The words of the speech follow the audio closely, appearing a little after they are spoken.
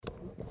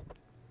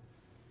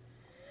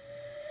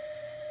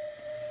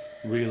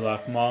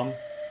Relax Mom,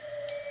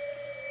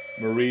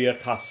 Maria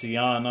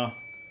Cassiana,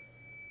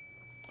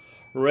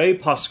 Ray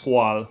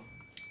Pascual,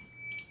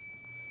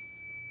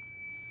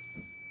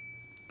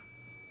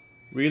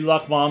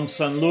 Relax Mom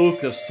San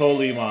Lucas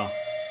Tolima,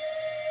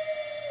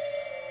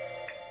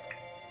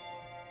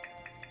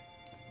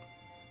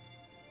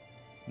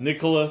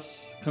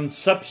 Nicholas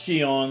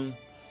Concepcion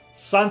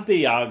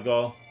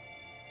Santiago,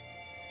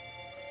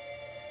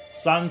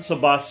 San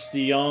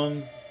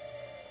Sebastian,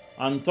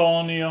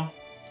 Antonio,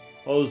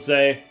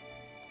 Jose,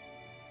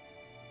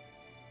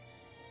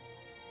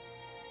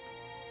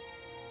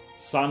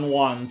 San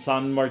Juan,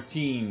 San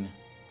Martin,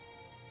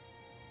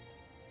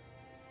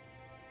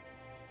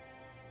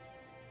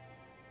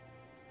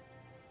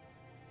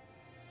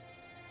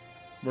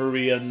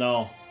 Maria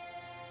No,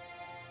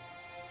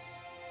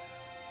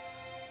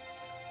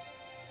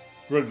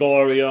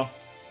 Gregorio,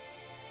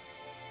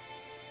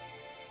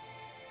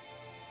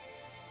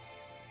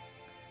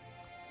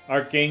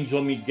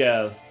 Archangel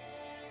Miguel,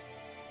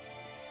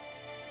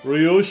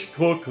 Ryush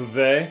Cook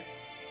Ve,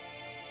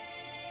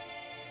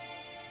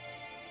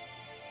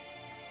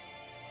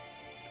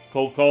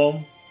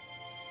 Cocom,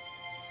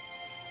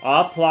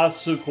 Apla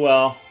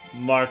Suquel,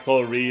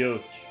 Marco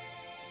Ryuch.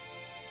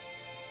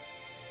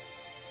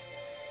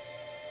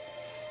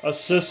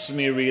 Assist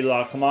me,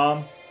 Relax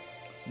Mom,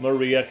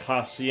 Maria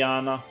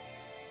Cassiana,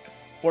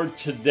 for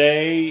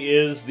today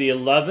is the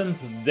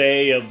 11th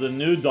day of the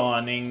new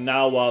dawning,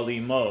 Nawal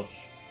Imo'x.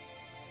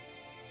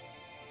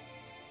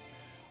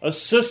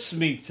 Assist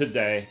me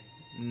today,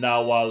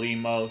 Nawal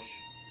Imo'x.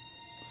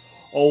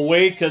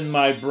 Awaken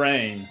my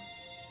brain.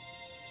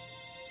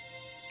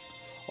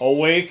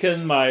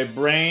 Awaken my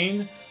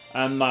brain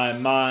and my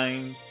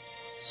mind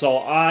so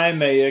I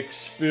may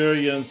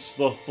experience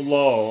the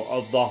flow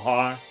of the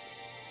heart,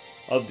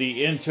 of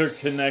the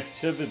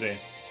interconnectivity,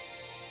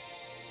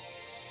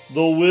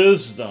 the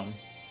wisdom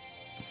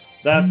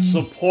that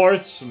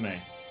supports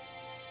me,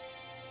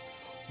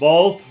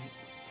 both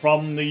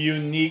from the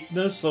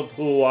uniqueness of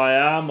who I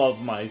am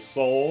of my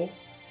soul,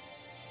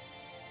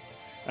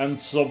 and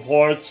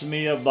supports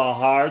me of the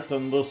heart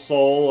and the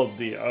soul of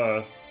the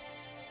earth.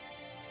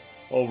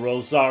 O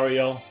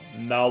Rosario,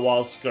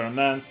 Nawal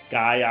Skirment,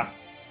 Gaia.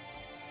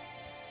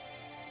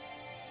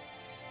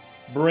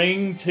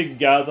 Bring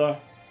together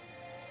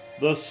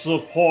the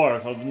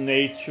support of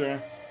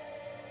nature.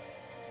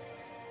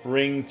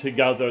 Bring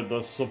together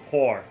the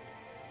support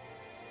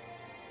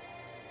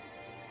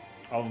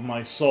of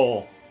my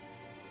soul.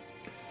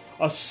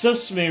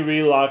 Assist me,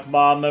 Relax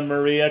Mama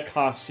Maria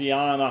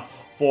Cassiana,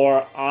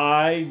 for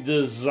I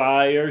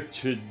desire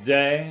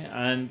today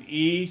and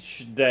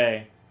each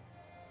day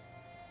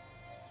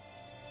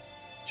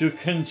to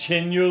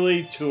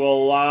continually to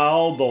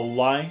allow the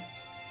light,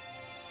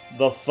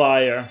 the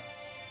fire,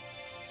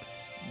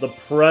 the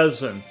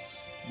presence,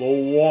 the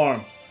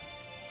warmth,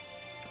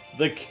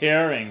 the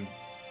caring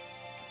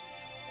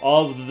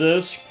of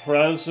this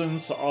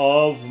presence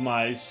of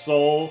my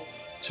soul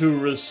to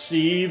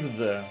receive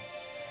this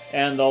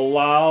and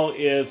allow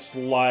its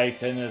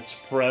light and its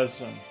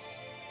presence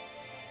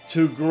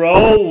to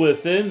grow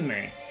within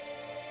me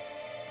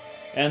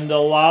and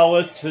allow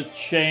it to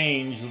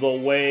change the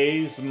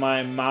ways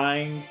my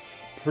mind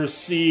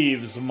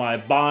perceives my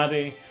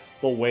body,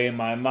 the way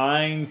my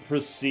mind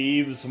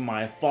perceives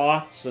my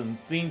thoughts and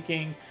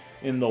thinking,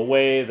 in the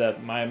way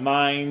that my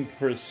mind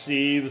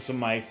perceives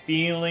my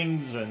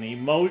feelings and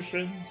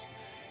emotions,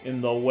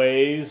 in the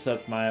ways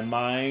that my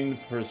mind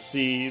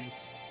perceives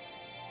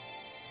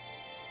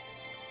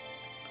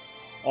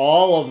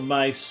all of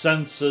my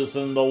senses,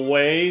 and the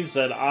ways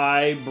that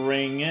I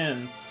bring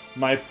in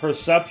my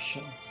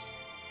perceptions.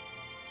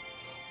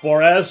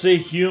 For as a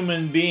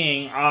human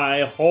being,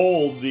 I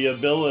hold the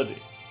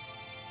ability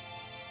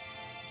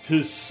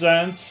to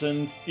sense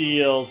and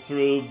feel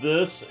through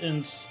this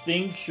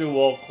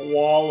instinctual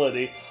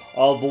quality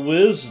of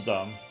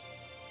wisdom,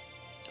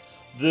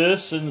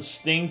 this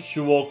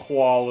instinctual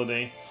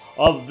quality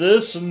of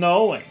this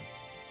knowing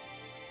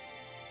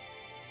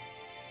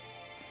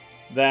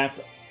that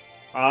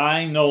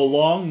I no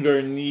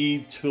longer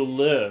need to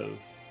live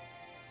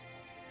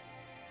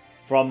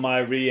from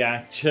my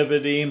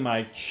reactivity,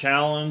 my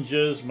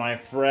challenges, my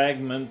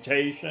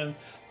fragmentation,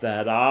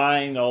 that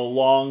I no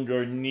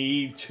longer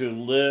need to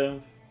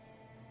live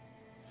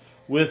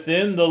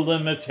within the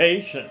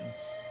limitations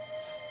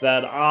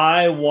that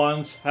I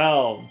once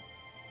held.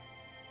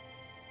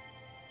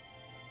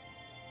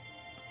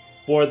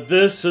 For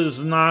this is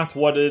not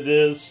what it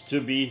is to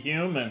be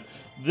human.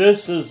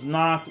 This is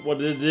not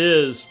what it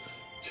is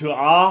to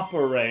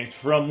operate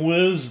from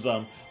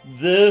wisdom.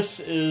 This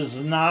is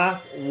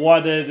not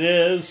what it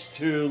is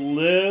to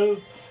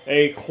live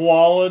a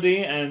quality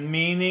and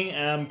meaning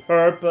and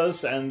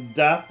purpose and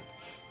depth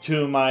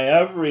to my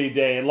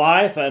everyday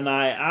life. And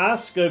I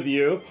ask of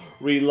you,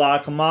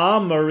 Relax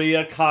Mom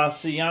Maria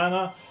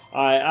Cassiana,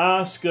 I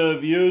ask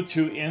of you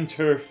to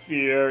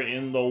interfere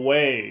in the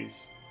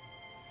ways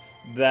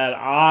that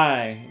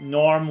I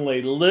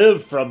normally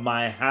live from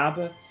my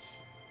habits,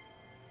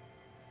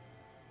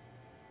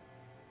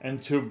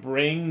 and to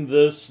bring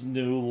this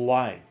new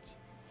light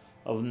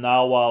of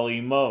Nawal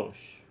Imo'x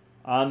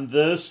on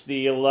this,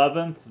 the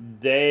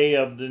 11th day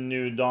of the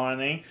new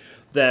dawning,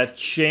 that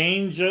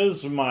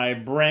changes my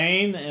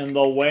brain in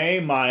the way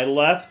my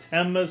left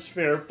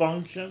hemisphere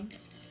functions,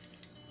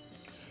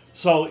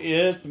 so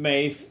it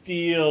may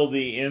feel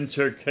the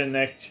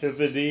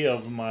interconnectivity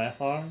of my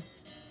heart,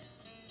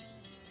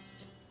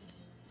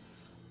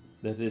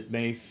 that it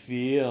may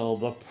feel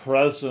the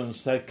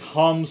presence that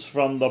comes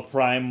from the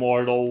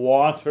primordial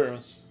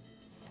waters.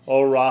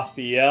 O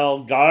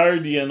Raphael,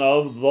 guardian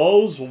of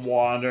those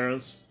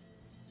waters,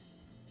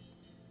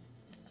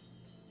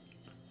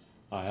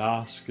 I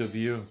ask of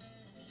you,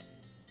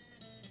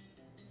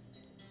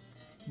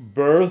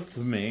 birth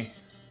me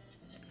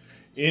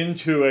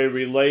into a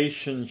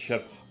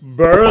relationship,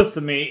 birth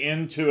me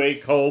into a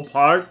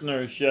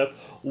co-partnership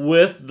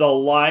with the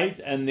light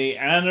and the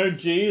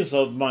energies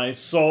of my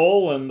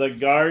soul and the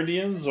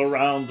guardians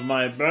around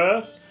my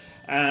birth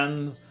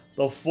and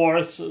the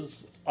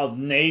forces of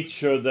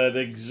nature that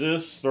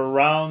exist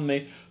around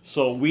me,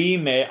 so we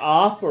may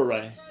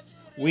operate,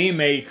 we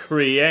may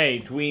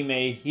create, we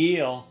may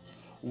heal,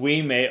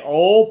 we may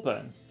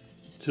open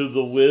to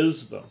the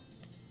wisdom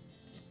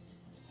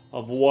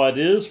of what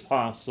is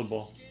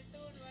possible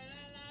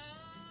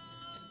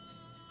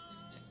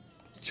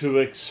to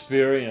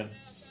experience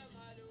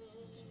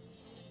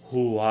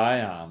who I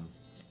am,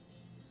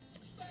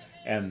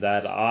 and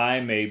that I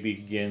may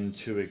begin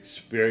to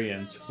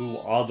experience who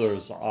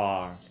others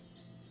are.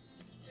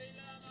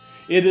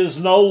 It is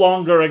no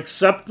longer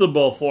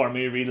acceptable for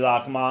me,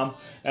 Rilak Mom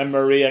and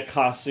Maria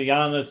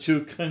Cassiana,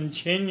 to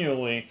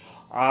continually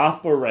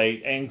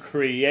operate and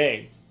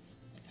create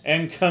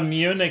and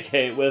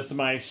communicate with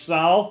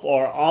myself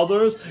or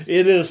others.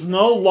 It is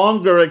no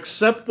longer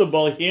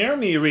acceptable. Hear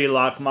me,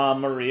 Rilak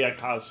Mom Maria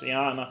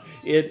Cassiana.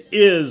 It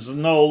is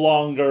no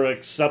longer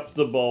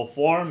acceptable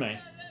for me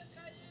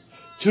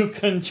to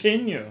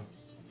continue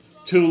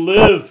to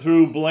live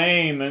through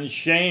blame and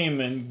shame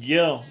and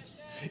guilt.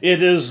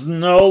 It is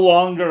no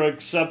longer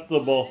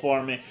acceptable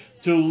for me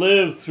to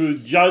live through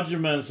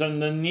judgments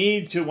and the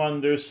need to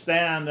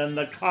understand and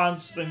the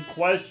constant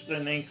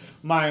questioning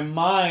my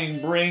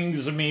mind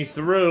brings me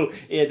through.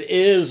 It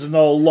is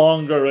no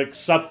longer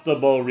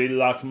acceptable,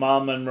 Rilak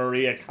Mom and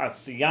Maria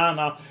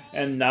Cassiana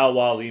and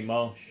Nawal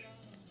Imo'x,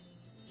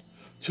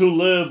 to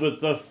live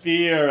with the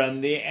fear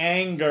and the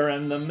anger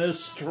and the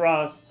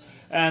mistrust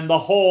and the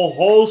whole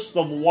host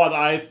of what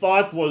I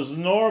thought was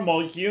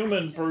normal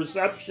human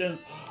perceptions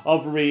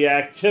of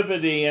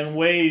reactivity and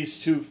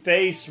ways to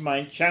face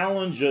my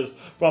challenges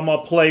from a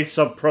place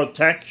of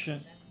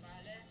protection.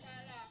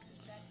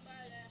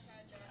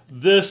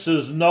 This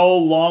is no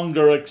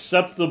longer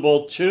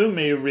acceptable to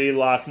me,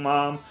 Rilak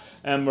Mom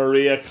and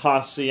Maria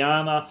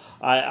Cassiana.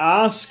 I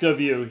ask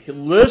of you,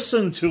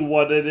 listen to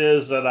what it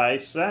is that I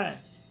say.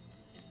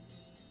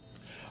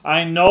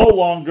 I no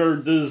longer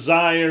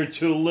desire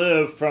to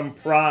live from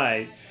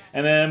pride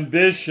and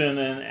ambition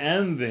and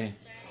envy,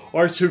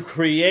 or to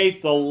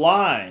create the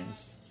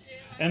lies,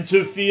 and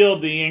to feel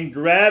the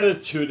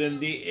ingratitude and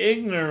the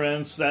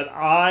ignorance that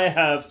I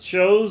have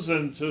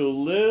chosen to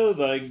live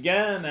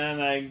again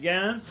and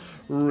again.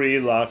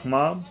 Rilak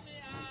Mom,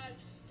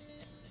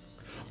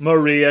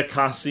 Maria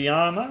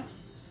Cassiana,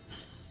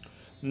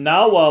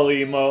 Nawal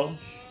Imo'x,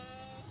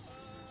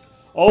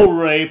 O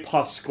Rey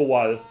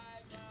Pascual.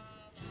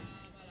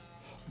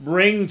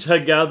 Bring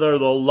together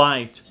the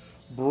light,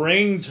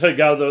 bring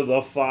together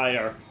the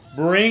fire,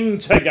 bring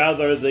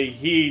together the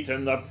heat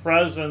and the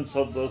presence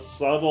of the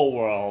subtle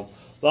world,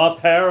 the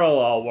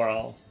parallel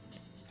world,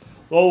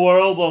 the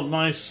world of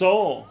my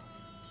soul.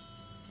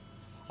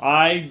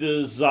 I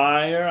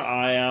desire,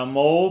 I am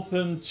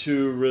open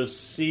to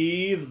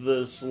receive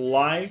this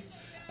light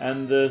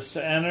and this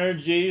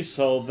energy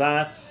so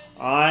that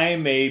I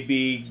may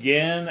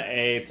begin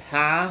a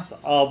path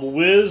of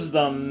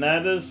wisdom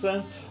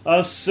medicine.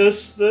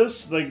 Assist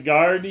us, the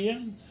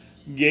guardian,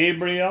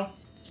 Gabriel,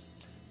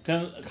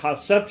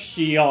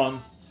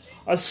 Concepcion.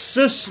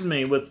 Assist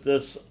me with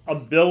this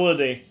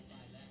ability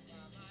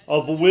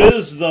of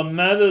wisdom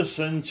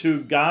medicine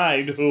to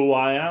guide who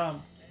I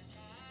am.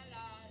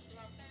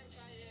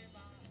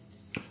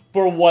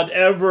 For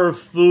whatever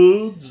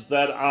foods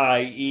that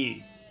I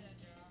eat,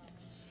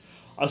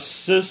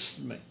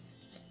 assist me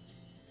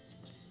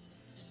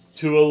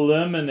to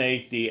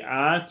eliminate the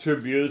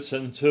attributes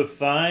and to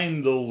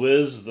find the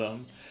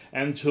wisdom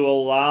and to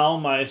allow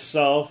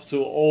myself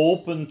to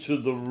open to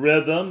the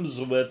rhythms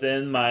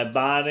within my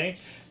body.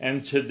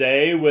 And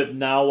today with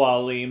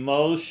Nawal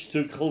Imo'x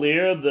to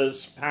clear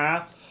this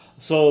path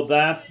so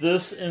that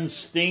this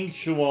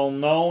instinctual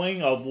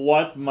knowing of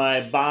what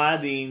my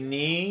body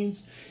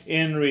needs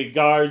in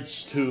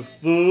regards to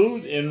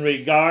food, in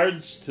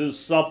regards to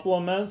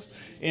supplements,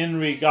 in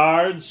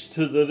regards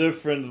to the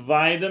different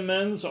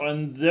vitamins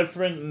and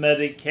different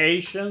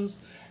medications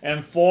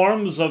and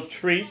forms of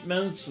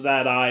treatments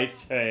that I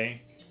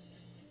take.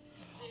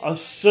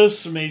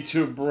 Assist me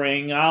to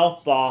bring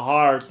out the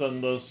heart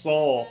and the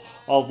soul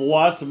of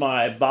what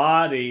my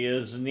body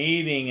is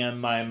needing in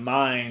my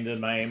mind and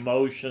my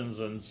emotions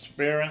and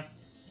spirit.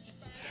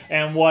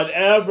 And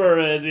whatever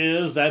it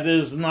is that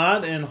is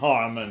not in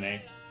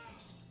harmony,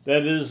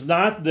 that is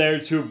not there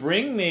to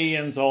bring me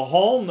into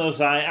wholeness,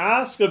 I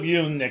ask of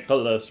you,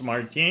 Nicholas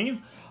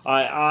Martin,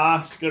 I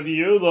ask of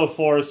you, the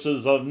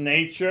forces of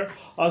nature,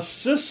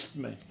 assist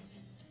me.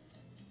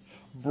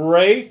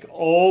 Break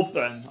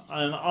open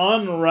and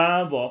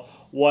unravel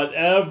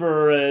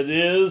whatever it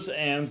is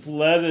and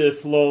let it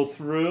flow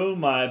through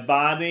my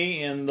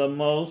body in the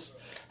most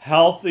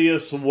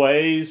healthiest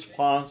ways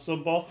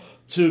possible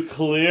to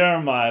clear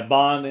my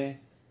body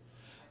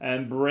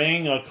and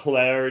bring a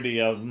clarity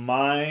of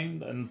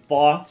mind and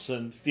thoughts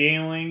and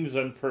feelings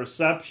and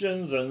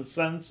perceptions and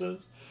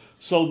senses,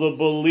 so the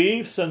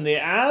beliefs and the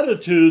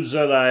attitudes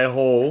that I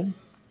hold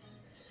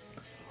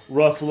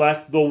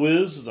reflect the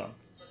wisdom,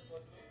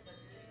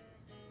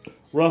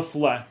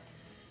 reflect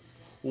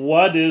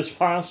what is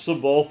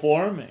possible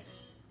for me.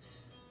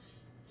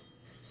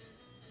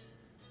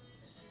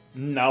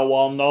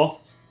 Nawal no,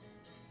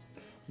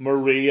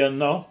 Maria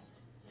no,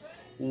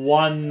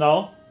 Juan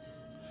no,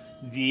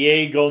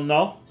 Diego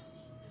no,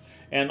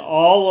 and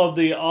all of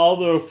the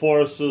other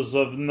forces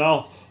of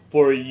no,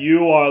 for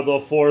you are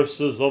the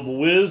forces of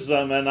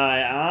wisdom, and I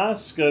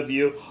ask of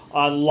you,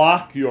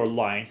 unlock your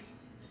light,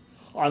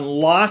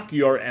 unlock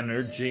your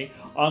energy,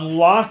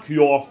 unlock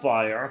your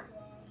fire,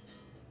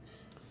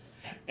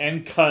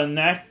 and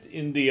connect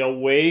in the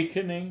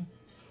awakening,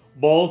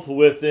 both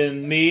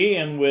within me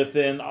and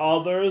within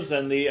others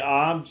and the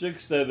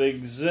objects that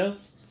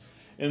exist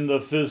in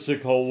the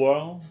physical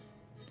world.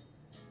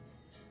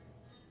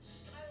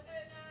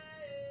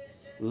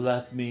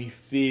 Let me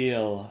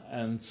feel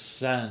and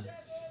sense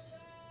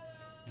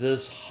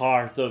this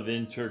heart of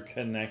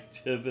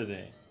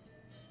interconnectivity.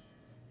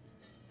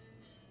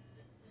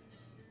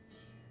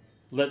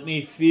 Let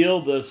me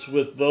feel this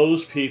with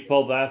those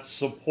people that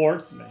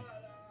support me,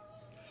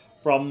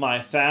 from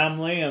my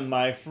family and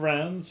my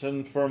friends,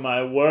 and for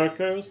my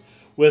workers,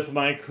 with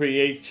my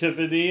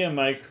creativity and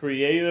my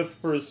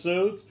creative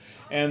pursuits,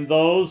 and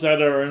those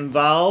that are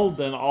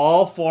involved in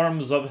all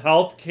forms of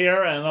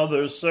healthcare and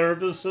other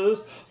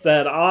services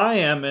that I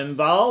am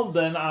involved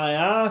in. I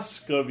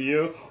ask of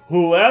you,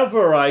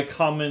 whoever I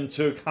come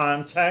into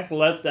contact,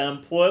 let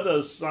them put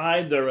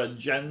aside their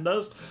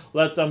agendas,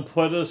 let them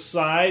put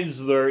aside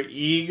their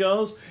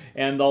egos,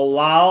 and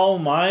allow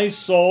my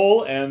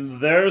soul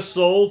and their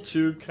soul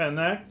to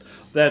connect,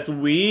 that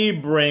we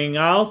bring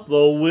out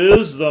the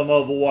wisdom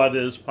of what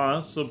is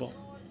possible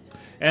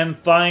and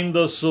find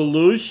the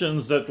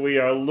solutions that we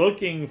are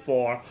looking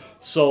for,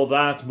 so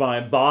that my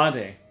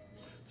body,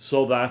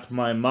 so that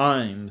my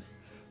mind,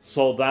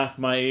 so that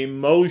my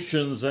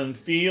emotions and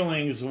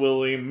feelings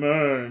will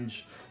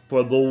emerge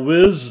for the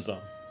wisdom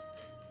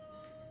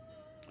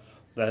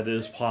that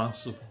is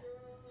possible.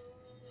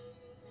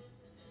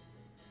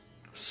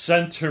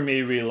 Center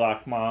me,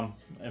 Rilak Mom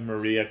and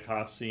Maria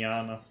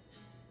Cassiana.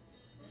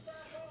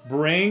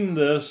 Bring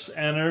this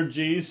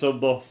energies of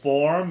the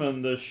form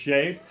and the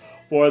shape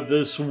for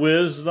this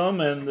wisdom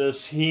and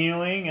this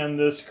healing and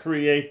this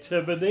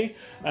creativity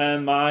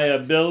and my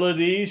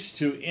abilities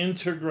to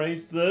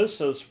integrate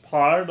this as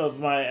part of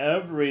my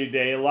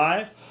everyday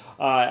life.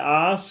 I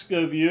ask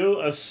of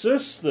you,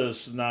 assist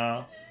this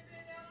now.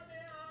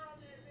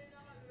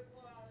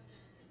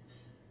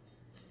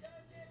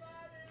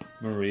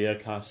 Maria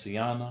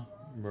Cassiana,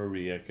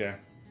 Maria Kerr,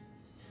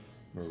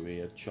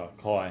 Maria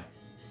Chakoy,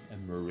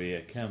 and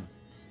Maria Kim.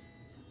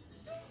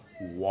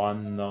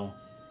 Juan no,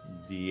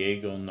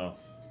 Diego no.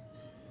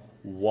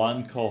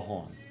 Juan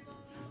Cojon,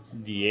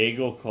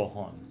 Diego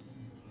Cojon.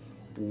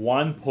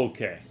 Juan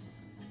Poke,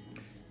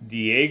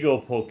 Diego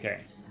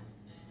Poke.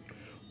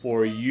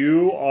 For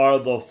you are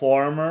the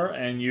former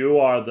and you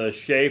are the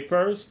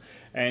shapers,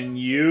 and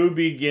you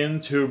begin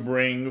to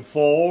bring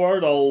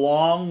forward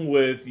along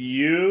with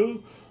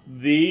you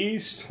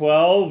these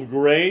 12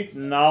 great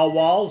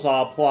Nawals,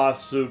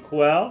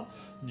 Aplasuquel,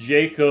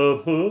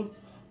 Jacob Hu,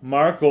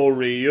 Marco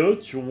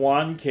Riuch,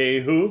 Juan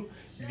Kehu,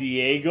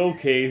 Diego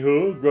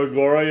Kehu,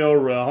 Gregorio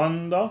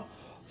Redondo,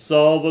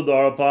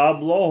 Salvador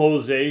Pablo,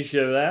 Jose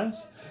Chavez,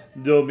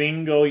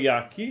 Domingo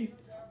Yaqui,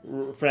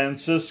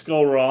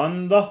 Francisco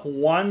Ronda,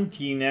 Juan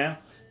Tina,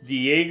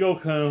 Diego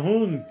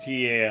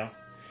Cahuntier,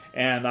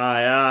 and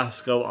I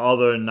ask of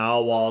other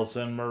Nawals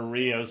and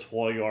Marias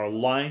for your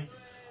light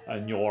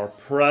and your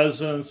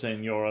presence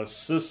and your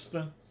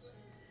assistance.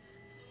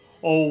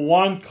 O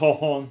Juan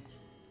Cajon,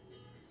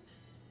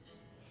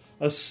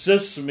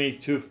 assist me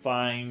to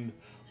find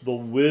the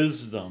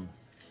wisdom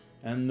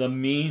and the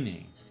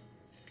meaning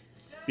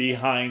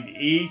behind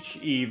each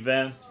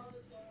event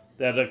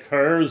that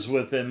occurs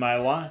within my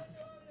life.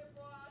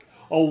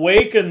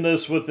 Awaken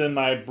this within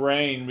my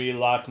brain,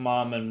 Rilak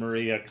Mom and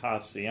Maria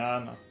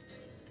Cassiana.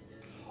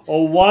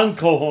 O Juan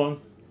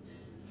Cajon,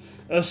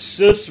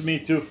 assist me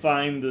to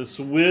find this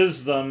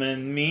wisdom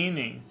and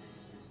meaning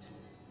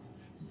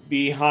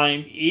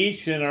behind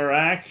each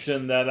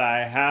interaction that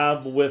I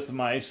have with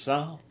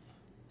myself.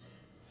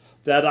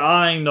 That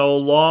I no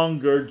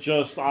longer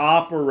just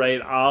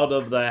operate out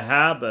of the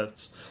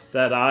habits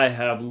that I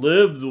have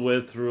lived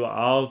with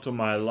throughout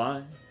my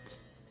life.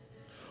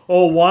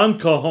 O One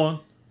Cajon,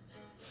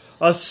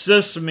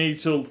 assist me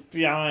to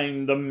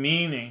find the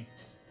meaning,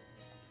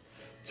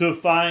 to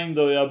find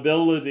the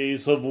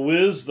abilities of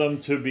wisdom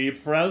to be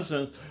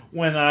present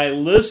when I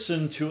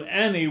listen to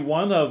any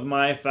one of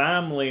my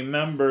family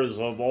members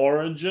of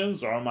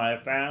origins or my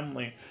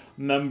family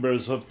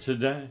members of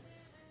today.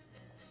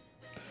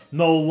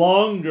 No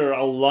longer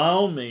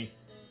allow me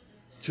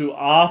to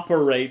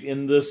operate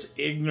in this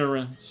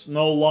ignorance.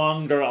 No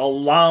longer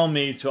allow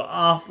me to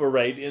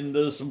operate in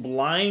this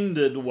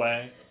blinded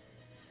way.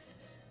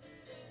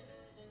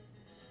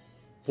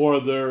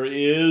 For there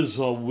is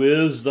a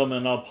wisdom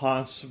and a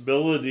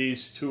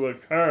possibilities to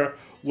occur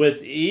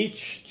with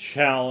each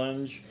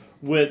challenge,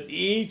 with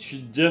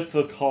each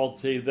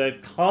difficulty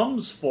that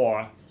comes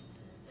forth.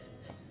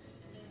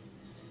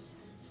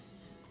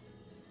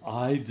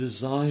 I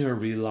desire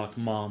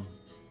Rilakmam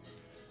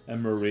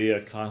and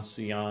Maria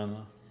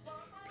Casiana,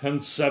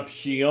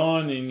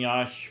 Concepcion in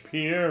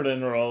Yashpir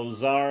and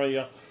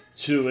Rosario,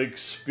 to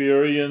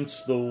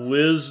experience the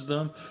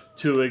wisdom,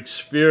 to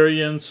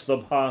experience the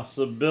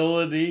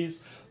possibilities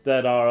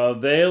that are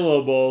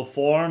available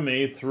for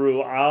me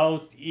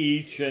throughout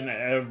each and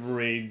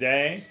every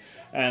day,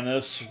 and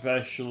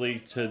especially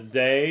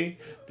today,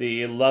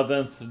 the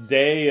 11th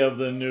day of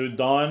the new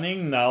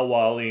dawning.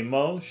 Nawal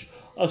Imo'x,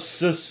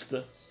 assist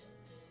us.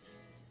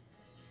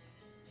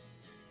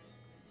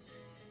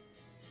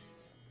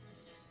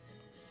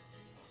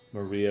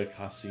 Maria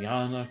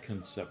Casiana,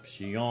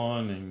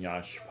 Concepcion in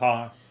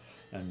Yashpar,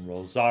 and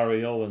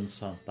Rosario and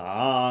Santa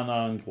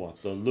Ana and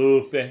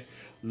Guadalupe,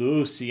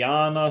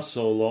 Luciana,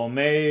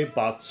 Salome,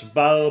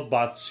 Batsbel,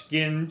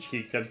 Batskin,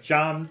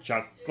 Chicacham,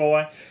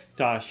 Chacoy,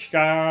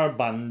 Tashkar,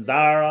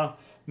 Bandara,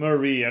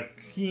 Maria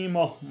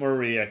Kimo,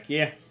 Maria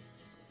Kie.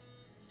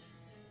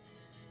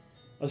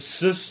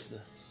 Assist us.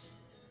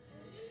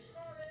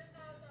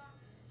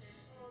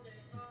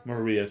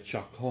 Maria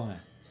Chacoy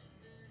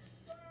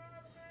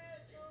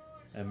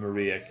and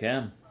Maria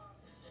Kem.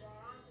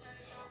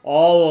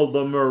 All of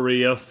the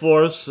Maria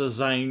forces,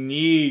 I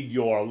need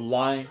your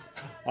light.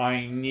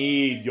 I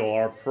need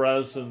your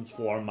presence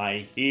for my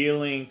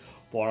healing,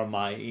 for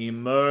my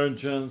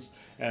emergence,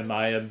 and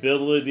my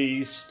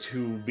abilities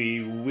to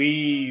be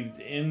weaved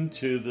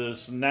into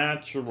this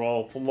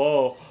natural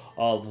flow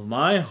of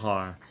my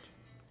heart,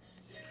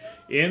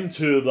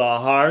 into the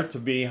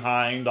heart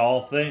behind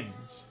all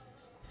things.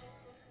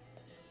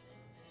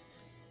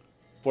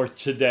 For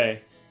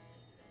today,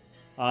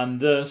 on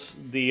this,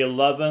 the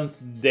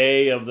 11th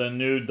day of the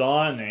new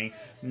dawning,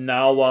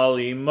 Nawal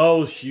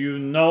Imo'x, you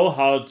know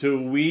how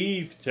to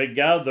weave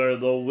together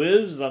the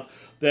wisdom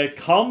that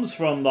comes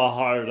from the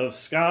heart of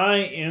sky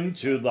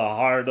into the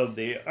heart of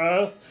the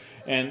earth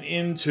and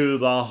into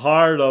the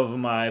heart of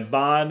my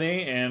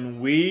body, and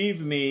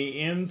weave me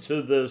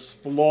into this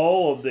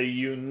flow of the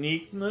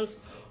uniqueness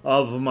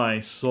of my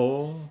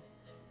soul,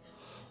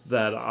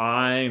 that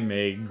I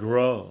may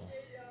grow.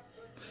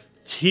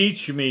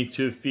 Teach me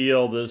to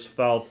feel this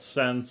felt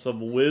sense of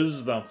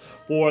wisdom,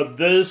 for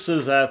this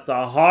is at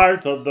the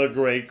heart of the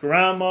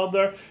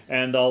great-grandmother,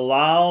 and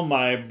allow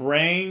my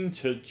brain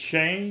to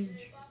change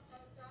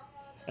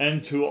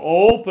and to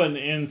open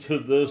into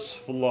this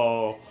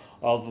flow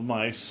of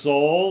my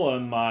soul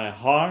and my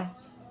heart,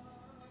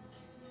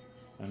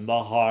 and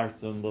the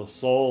heart and the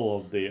soul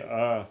of the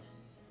earth.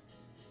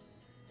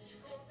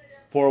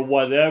 For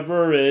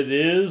whatever it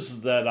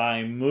is that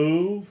I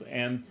move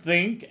and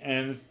think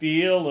and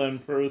feel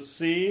and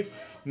perceive,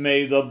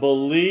 may the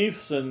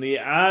beliefs and the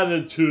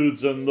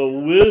attitudes and the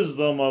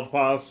wisdom of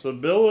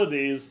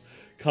possibilities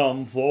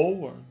come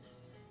forward.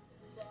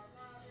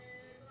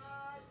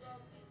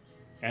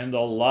 And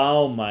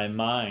allow my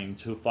mind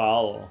to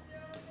follow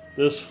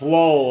this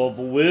flow of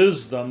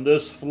wisdom,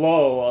 this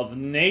flow of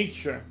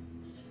nature.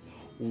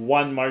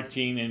 Juan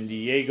Martin and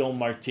Diego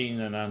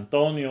Martin and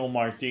Antonio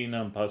Martin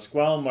and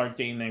Pascual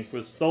Martin and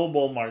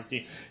Cristobal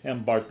Martin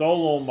and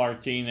Bartolo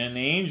Martin and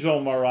Angel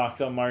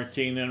Maraca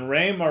Martin and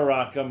Ray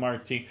Maraca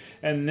Martin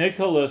and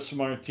Nicholas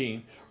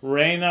Martin,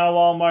 Ray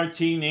Nawal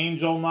Martin,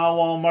 Angel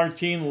Nawal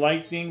Martin,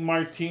 Lightning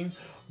Martin,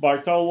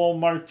 Bartolo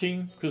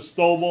Martin,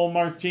 Cristobal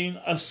Martin,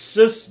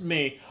 assist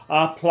me,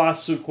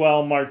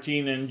 Plasuquel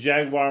Martin and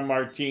Jaguar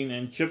Martin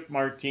and Chip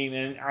Martin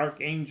and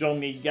Archangel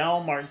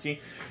Miguel Martin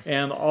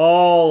and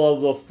all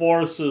of the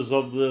forces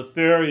of the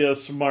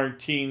various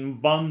Martin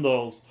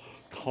bundles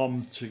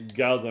come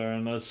together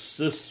and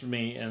assist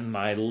me in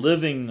my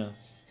livingness.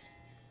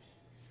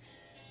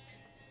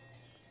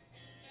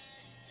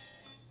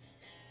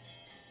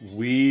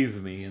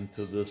 Weave me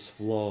into this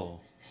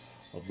flow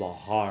of the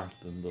heart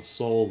and the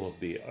soul of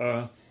the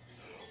earth.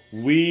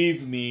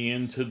 Weave me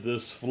into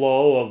this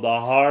flow of the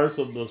heart,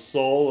 of the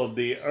soul, of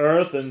the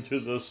earth,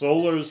 into the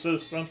solar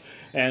system,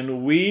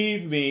 and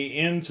weave me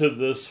into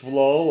this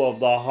flow of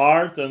the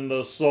heart and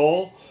the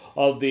soul,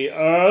 of the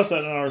earth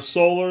and our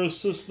solar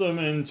system,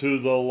 into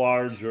the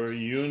larger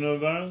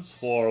universe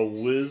for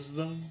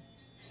wisdom.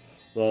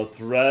 The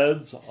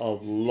threads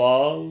of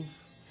love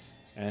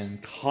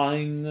and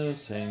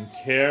kindness and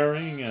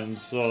caring and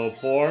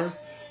support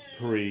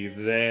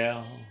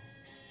prevail.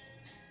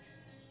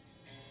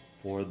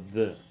 For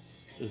this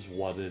is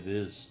what it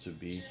is to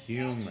be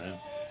human.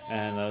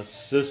 And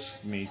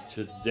assist me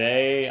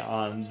today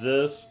on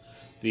this,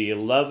 the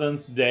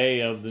 11th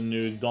day of the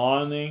new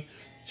dawning,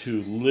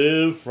 to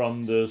live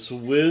from this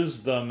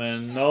wisdom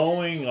and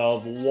knowing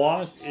of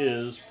what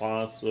is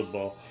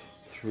possible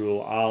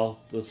throughout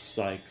the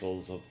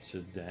cycles of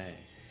today.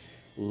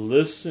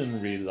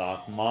 Listen,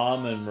 Rilak,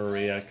 Mom and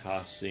Maria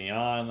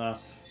Cassiana,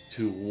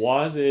 to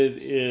what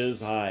it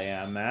is I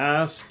am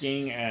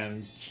asking,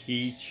 and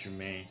teach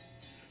me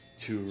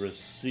to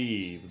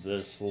receive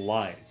this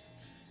light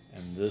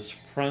and this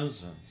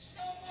presence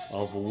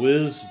of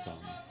wisdom,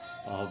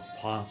 of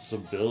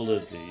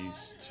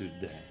possibilities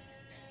today.